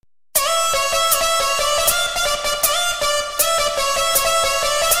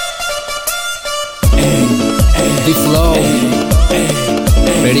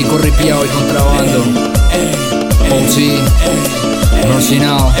Perico ripiao y contrabando. OG,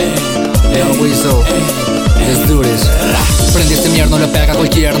 Norcinao, Leon Wiso, let's do this. Prende este mierda, no le pega a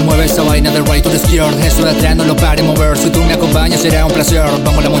cualquier. Mueve esa vaina del right to the izquierda. Eso de atrás no lo pare mover. Si tú me acompañas será un placer.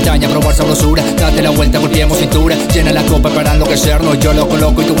 Vamos a la montaña a probar sabrosura. Date la vuelta, golpeemos cintura. Llena la copa para enloquecernos. Yo lo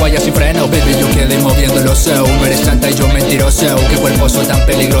coloco y tú vayas sin freno. Baby, yo quedé moviéndolo so. No eres santa y yo mentiroso. Qué cuerposo tan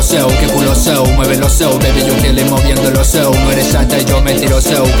peligroso. Qué culoso, muévelo so. Baby, yo quedé moviéndolo so. No eres santa y yo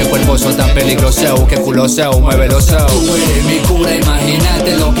mentiroso. Qué cuerposo tan peligroso. Qué culoso, muévelo so. Tú eres mi cura,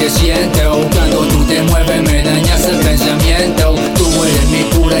 imagínate lo que siento. Cuando tú te mueves me dañas el pensamiento. Tú eres mi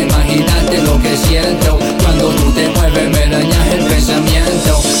cura, imagínate lo que siento. Cuando tú te mueves me dañas el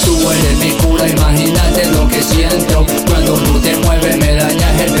pensamiento. Tú eres mi cura, imagínate lo que siento. Cuando tú te mueves me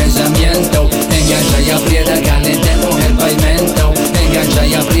dañas el pensamiento. Engancha y aprieta, calentemos el pavimento. Engancha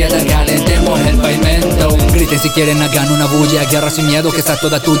y aprieta, calentemos el pavimento. Griten si quieren, hagan una bulla. Guerra sin miedo, que está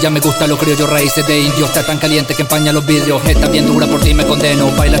toda tuya. Me gusta lo criollo, raíces de indio. Está tan caliente que empaña los vidrios. Está bien dura, por ti me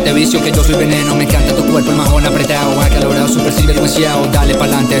condeno. Baila este vicio que yo soy veneno. Me encanta tu cuerpo, el majón apretado, acalorado, super sinvergüenciado. Dale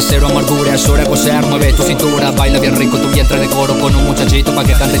pa'lante, cero amargura, es hora de gozar. Mueve tu cintura, baila bien rico tu vientre de coro. Con un muchachito pa'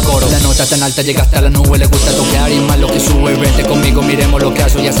 que cante coro. La nota tan alta llega hasta la nube, le gusta tocar y más lo que sube. Vente conmigo, miremos los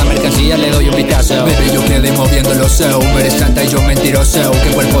casos. Y a esa mercancía le doy un vistazo. Baby, yo quedé moviéndolo so. No eres santa y yo mentiroso. Qué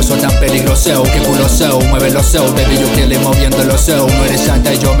cuerposo tan peligroso. Qué culoso, muévelo so. Baby, yo quedé moviéndolo so. No eres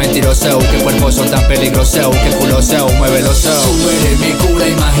santa y yo mentiroso. Qué cuerposo tan peligroso. Qué culoso, muévelo so. Tú eres mi cura,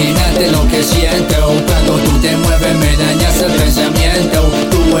 imagínate lo que siento. Cuando tú te mueves me dañas el pensamiento.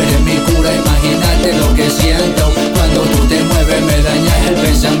 Tú eres mi cura, imagínate lo que siento. Cuando tú te mueves me dañas el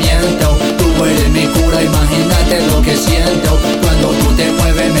pensamiento. Tú eres mi cura, imagínate lo que siento. Cuando tú te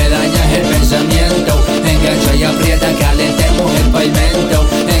mueves me dañas el pensamiento. Engancha y aprieta, calentemos el pavimento.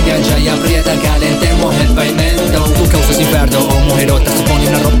 Engancha y aprieta, calentemos el pavimento. Tú causas infarto, oh mujerota. Se pone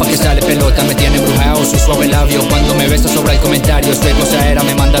una ropa que sale pelota. Me tiene embrujado su suave labio. Cuando me besa sobra el comentario. Soy era,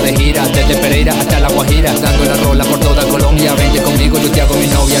 me manda de gira. Desde Pereira hasta La Guajira. Dando la rola por toda Colombia. Vente conmigo, yo te hago mi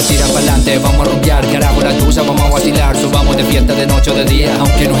novia. Tira pa'lante, vamos a rumbear. Carajo la tuya, vamos a vacilar. Subamos de fiesta de noche o de día.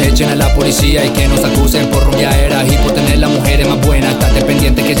 Aunque nos echen a la policía y que nos acusen por rumbeaderas y por tener las mujeres más buenas. Estate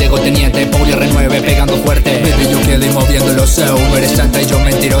pendiente que llegó teniente. Poli R9 pegando fuerte. Baby, yo quedé moviéndolo so. No eres santa y yo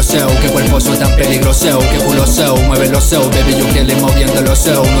mentiroso. Qué cuerposo tan peligroso. Qué culoso, muévelo so. Baby, yo quedé moviéndolo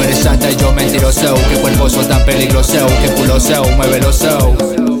so. No eres santa y yo mentiroso. Qué cuerposo tan peligroso. Qué culoso, muévelo so.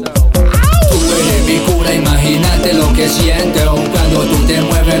 Tú eres mi cura, imagínate lo que siento. Cuando tú te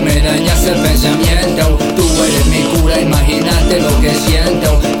mueves me dañas el pensamiento. Tú eres mi cura, imagínate lo que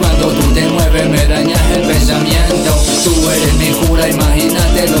siento. Cuando tú te mueves me dañas el pensamiento. Tú eres mi cura,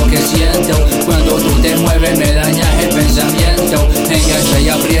 imagínate lo que siento. Cuando tú te mueves me dañas el pensamiento. Engancha y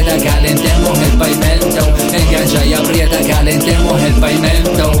aprieta, calentemos el pavimento. Engancha y aprieta, calentemos el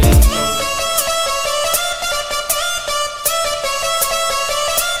pavimento.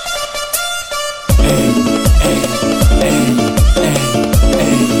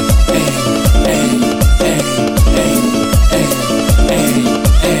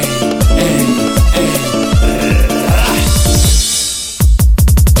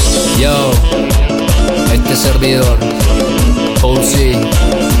 Yo, este servidor,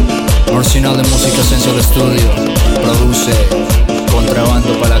 OG, Norcinao de Música Sensor Studio, produce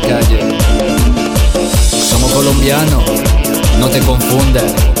contrabando para la calle. Somos colombianos, no te confundas.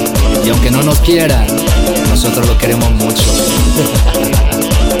 Y aunque no nos quieran, nosotros lo queremos mucho.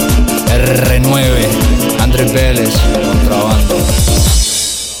 R9, Andrés Vélez, contrabando.